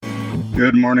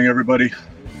Good morning, everybody.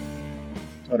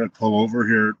 Thought I'd pull over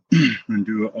here and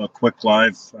do a quick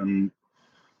live. I'm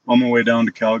on my way down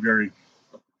to Calgary,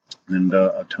 and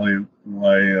I'll tell you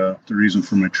why the reason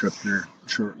for my trip here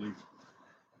shortly.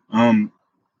 Um,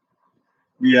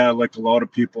 yeah, like a lot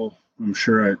of people, I'm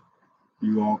sure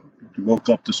you all woke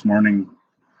up this morning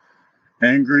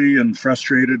angry and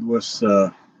frustrated with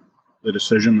the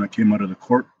decision that came out of the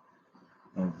court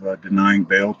of denying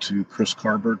bail to Chris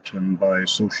Carbert, and by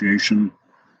association,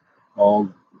 all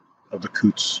of the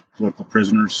Coots political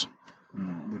prisoners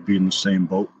would be in the same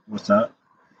boat with that.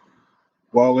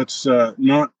 While it's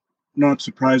not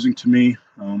surprising to me,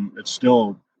 it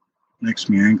still makes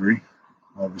me angry,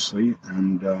 obviously,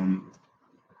 and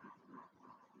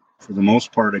for the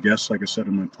most part, I guess, like I said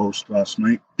in my post last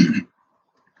night,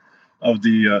 of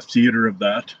the theater of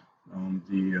that,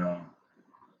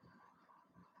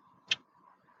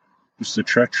 just the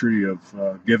treachery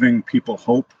of giving people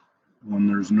hope when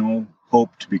there's no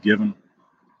hope to be given,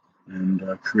 and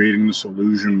creating this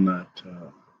illusion that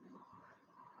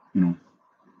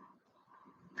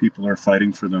people are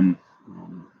fighting for them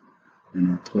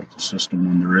in our political system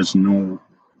when there is no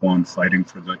one fighting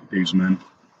for these men.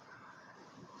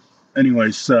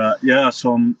 Anyways, so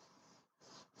I'm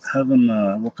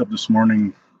woke up this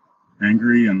morning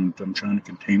angry, and I'm trying to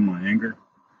contain my anger.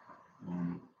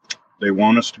 They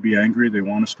want us to be angry. They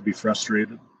want us to be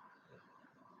frustrated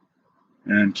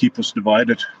and keep us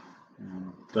divided.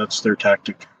 That's their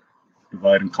tactic: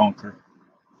 divide and conquer.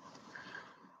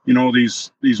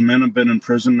 These men have been in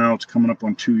prison now. It's coming up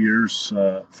on 2 years.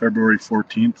 February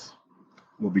 14th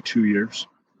will be 2 years.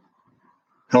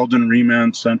 Held in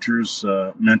remand centers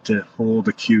meant to hold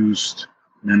accused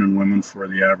men and women for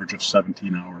the average of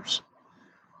 17 hours.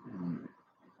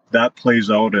 That plays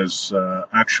out as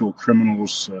actual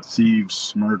criminals,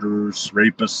 thieves, murderers,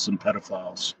 rapists, and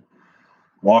pedophiles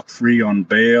walk free on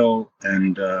bail,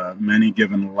 and many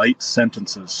given light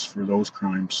sentences for those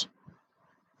crimes.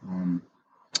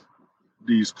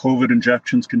 These COVID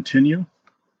injections continue,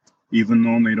 even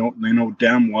though they know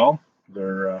damn well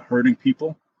they're hurting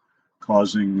people,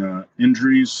 causing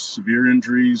injuries, severe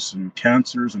injuries, and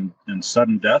cancers, and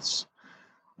sudden deaths.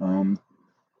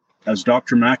 As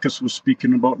Dr. Makis was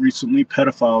speaking about recently,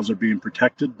 pedophiles are being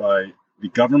protected by the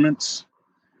governments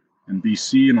in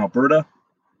BC and Alberta,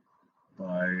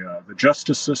 by the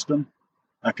justice system,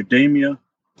 academia,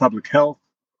 public health,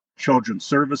 children's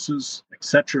services,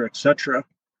 etc., etc.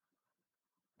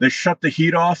 They shut the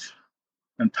heat off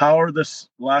and power this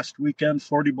last weekend,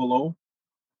 40 below.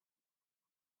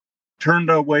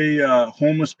 Turned away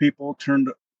homeless people,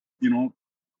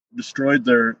 destroyed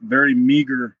their very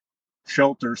meager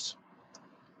shelters,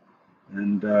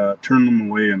 and turned them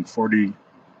away in 40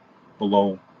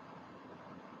 below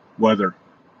weather.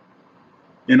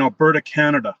 In Alberta,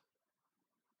 Canada,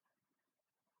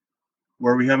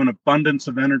 where we have an abundance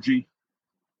of energy,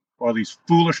 while these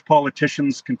foolish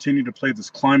politicians continue to play this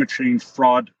climate change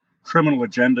fraud criminal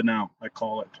agenda now, I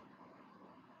call it.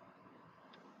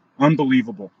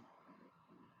 Unbelievable.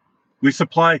 We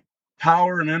supply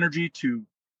power and energy to,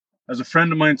 as a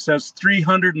friend of mine says,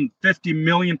 350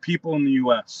 million people in the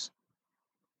US.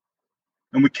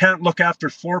 And we can't look after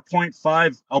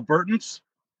 4.5 Albertans?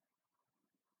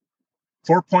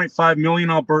 4.5 million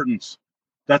Albertans.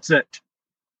 That's it.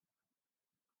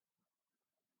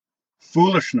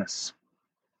 Foolishness.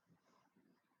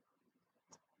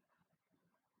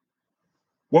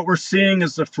 What we're seeing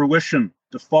is the fruition,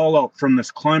 the fallout from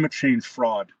this climate change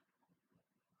fraud.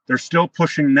 They're still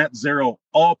pushing net zero,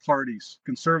 all parties,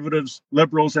 conservatives,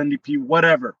 liberals, NDP,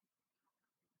 whatever.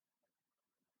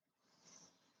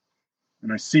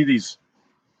 And I see these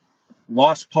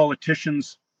lost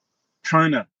politicians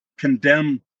trying to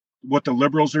condemn what the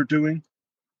liberals are doing.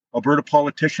 Alberta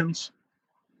politicians,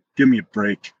 give me a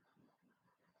break.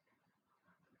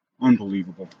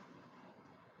 Unbelievable.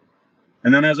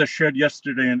 And then, as I shared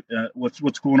yesterday,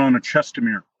 what's going on in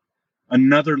Chestermere,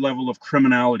 another level of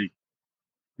criminality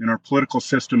in our political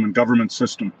system and government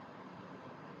system.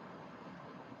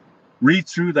 Read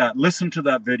through that. Listen to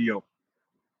that video.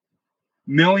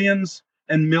 Millions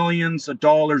and millions of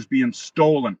dollars being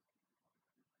stolen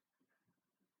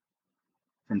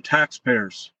from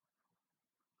taxpayers.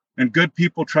 And good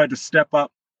people tried to step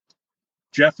up.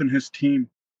 Jeff and his team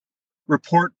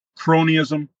report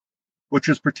cronyism, which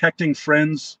is protecting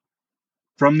friends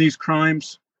from these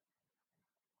crimes.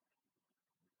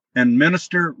 And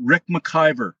Minister Rick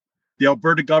McIver, the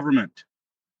Alberta government,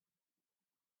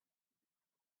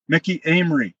 Mickey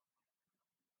Amory,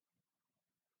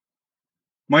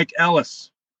 Mike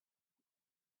Ellis,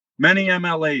 many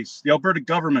MLAs, the Alberta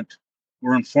government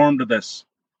were informed of this.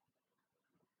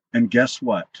 And guess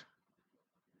what?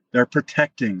 They're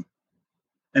protecting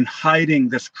and hiding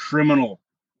this criminal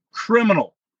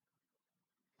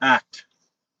act.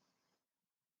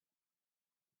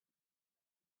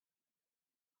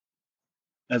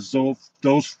 As though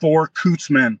those 4 Coots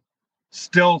men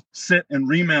still sit in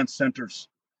remand centers.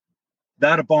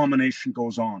 That abomination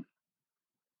goes on.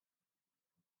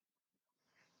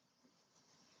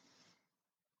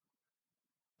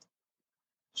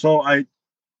 So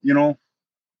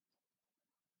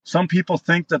some people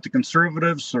think that the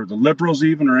Conservatives or the Liberals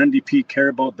even or NDP care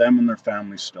about them and their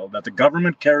families still, that the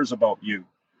government cares about you.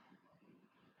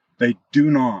 They do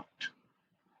not.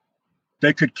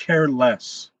 They could care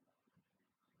less.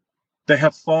 They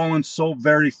have fallen so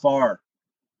very far.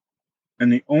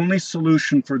 And the only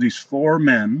solution for these 4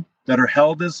 men that are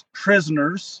held as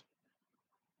prisoners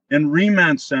in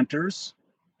remand centers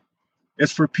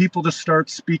is for people to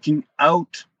start speaking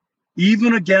out,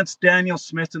 even against Daniel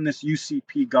Smith and this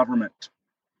UCP government.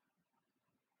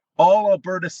 All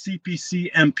Alberta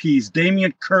CPC MPs,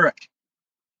 Damien Currick,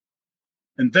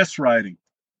 in this riding,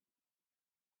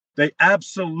 they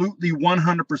absolutely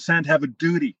 100% have a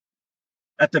duty,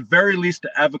 at the very least,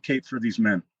 to advocate for these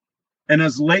men. And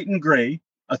as Leighton Gray,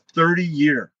 a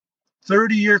 30-year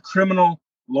criminal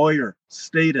lawyer,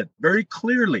 stated very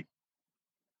clearly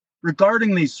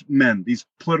regarding these men, these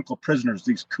political prisoners,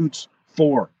 these Coots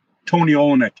 4, Tony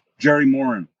Olenek, Jerry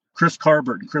Morin, Chris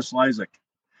Carbert, and Chris Lysak,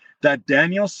 that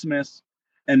Daniel Smith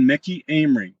and Mickey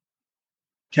Amery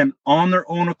can, on their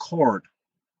own accord,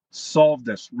 resolve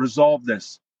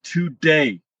this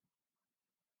today.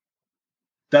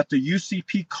 That the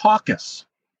UCP caucus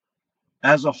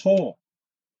as a whole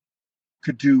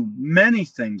could do many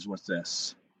things with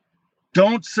this.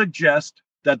 Don't suggest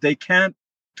that they can't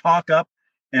talk up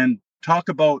and talk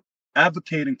about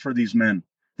advocating for these men.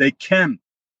 They can.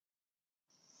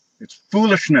 It's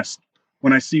foolishness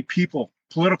when I see people,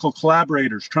 political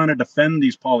collaborators, trying to defend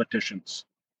these politicians.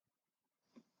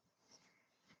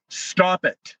 Stop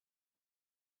it.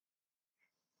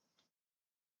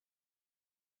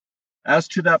 As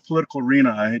to that political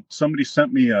arena, somebody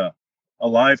sent me a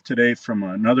live today from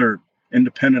another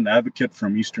independent advocate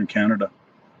from Eastern Canada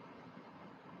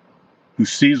who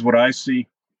sees what I see,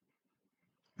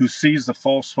 who sees the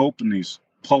false hope in these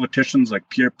politicians like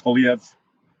Pierre Poilievre,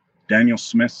 Daniel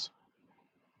Smith,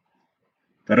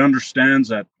 that understands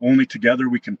that only together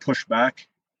we can push back.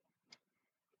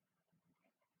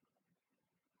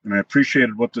 And I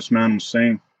appreciated what this man was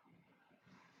saying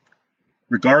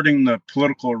regarding the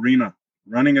political arena,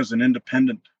 running as an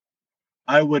independent.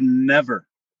 I would never,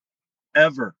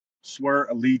 ever swear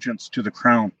allegiance to the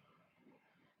crown.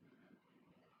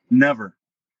 Never.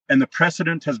 And the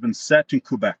precedent has been set in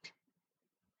Quebec.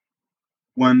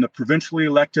 When the provincially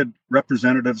elected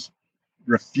representatives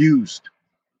refused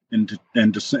in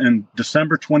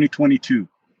December 2022,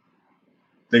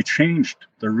 they changed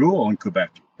the rule in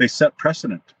Quebec. They set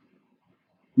precedent.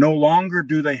 No longer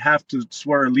do they have to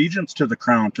swear allegiance to the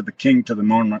crown, to the king, to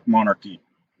the monarchy.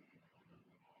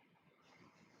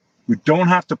 We don't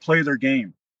have to play their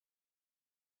game.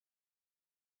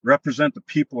 Represent the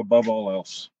people above all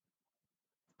else.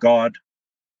 God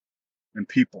and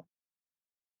people.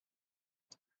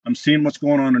 I'm seeing what's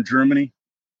going on in Germany.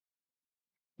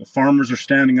 The farmers are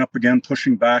standing up again,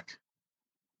 pushing back.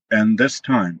 And this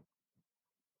time,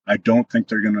 I don't think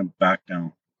they're going to back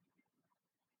down.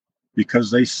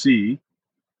 Because they see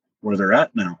where they're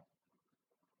at now.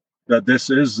 That this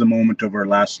is the moment of our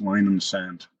last line in the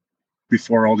sand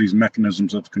before all these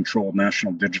mechanisms of control,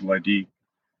 national digital ID,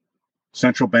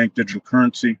 central bank digital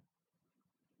currency,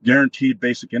 guaranteed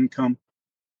basic income,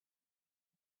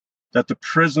 that the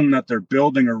prison that they're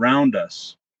building around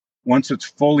us, once it's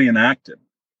fully enacted,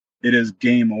 it is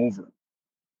game over.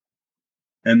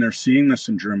 And they're seeing this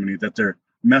in Germany, that they're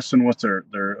messing with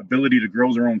their ability to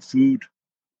grow their own food,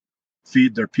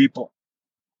 feed their people.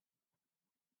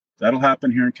 That'll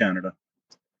happen here in Canada.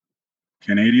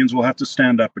 Canadians will have to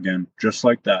stand up again, just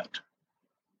like that.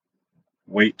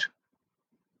 Wait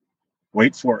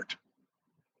for it.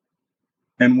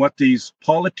 And what these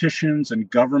politicians and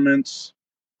governments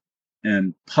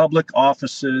and public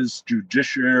offices,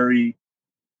 judiciary,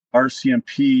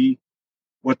 RCMP,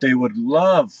 what they would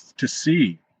love to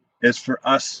see is for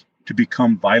us to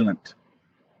become violent.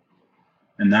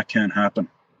 And that can't happen.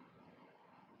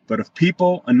 But if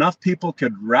enough people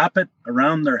could wrap it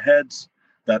around their heads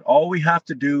that all we have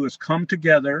to do is come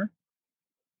together,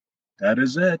 that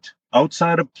is it.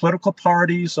 Outside of political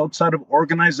parties, outside of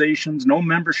organizations, no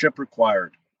membership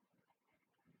required,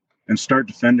 and start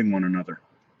defending one another.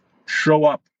 Show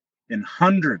up in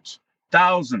hundreds,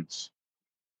 thousands,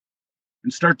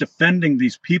 and start defending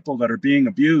these people that are being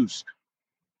abused.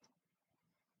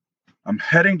 I'm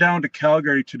heading down to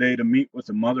Calgary today to meet with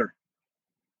a mother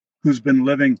who's been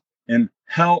living in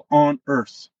hell on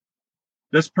earth.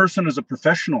 This person is a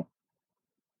professional.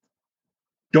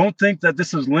 Don't think that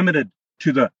this is limited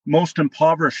to the most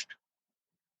impoverished.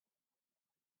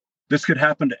 This could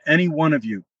happen to any one of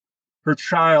you. Her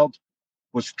child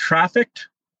was trafficked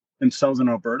in southern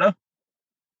Alberta,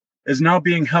 is now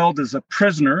being held as a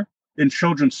prisoner in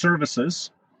children's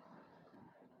services.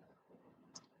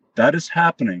 That is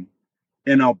happening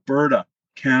in Alberta,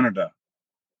 Canada.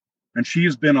 And she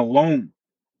has been alone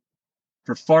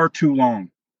for far too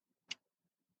long,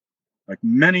 like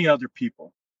many other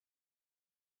people.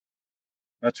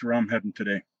 That's where I'm heading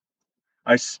today.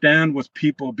 I stand with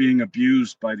people being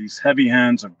abused by these heavy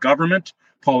hands of government,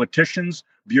 politicians,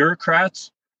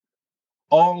 bureaucrats,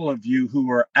 all of you who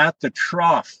are at the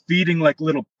trough feeding like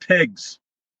little pigs.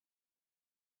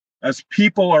 As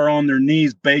people are on their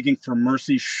knees begging for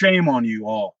mercy, shame on you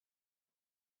all.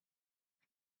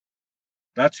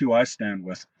 That's who I stand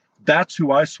with. That's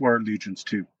who I swear allegiance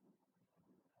to.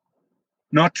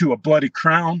 Not to a bloody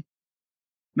crown,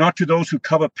 not to those who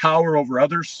covet power over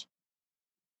others,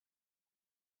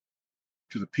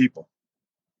 to the people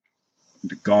and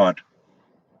to God.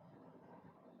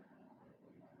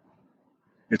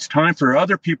 It's time for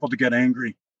other people to get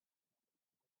angry.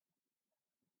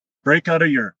 Break out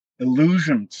of your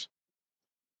illusions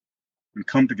and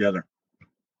come together.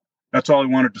 That's all I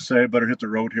wanted to say. I better hit the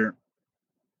road here.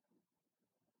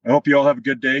 I hope you all have a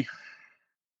good day.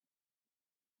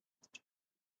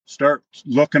 Start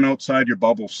looking outside your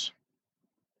bubbles,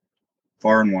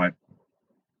 far and wide.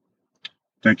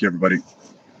 Thank you, everybody.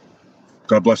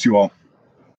 God bless you all.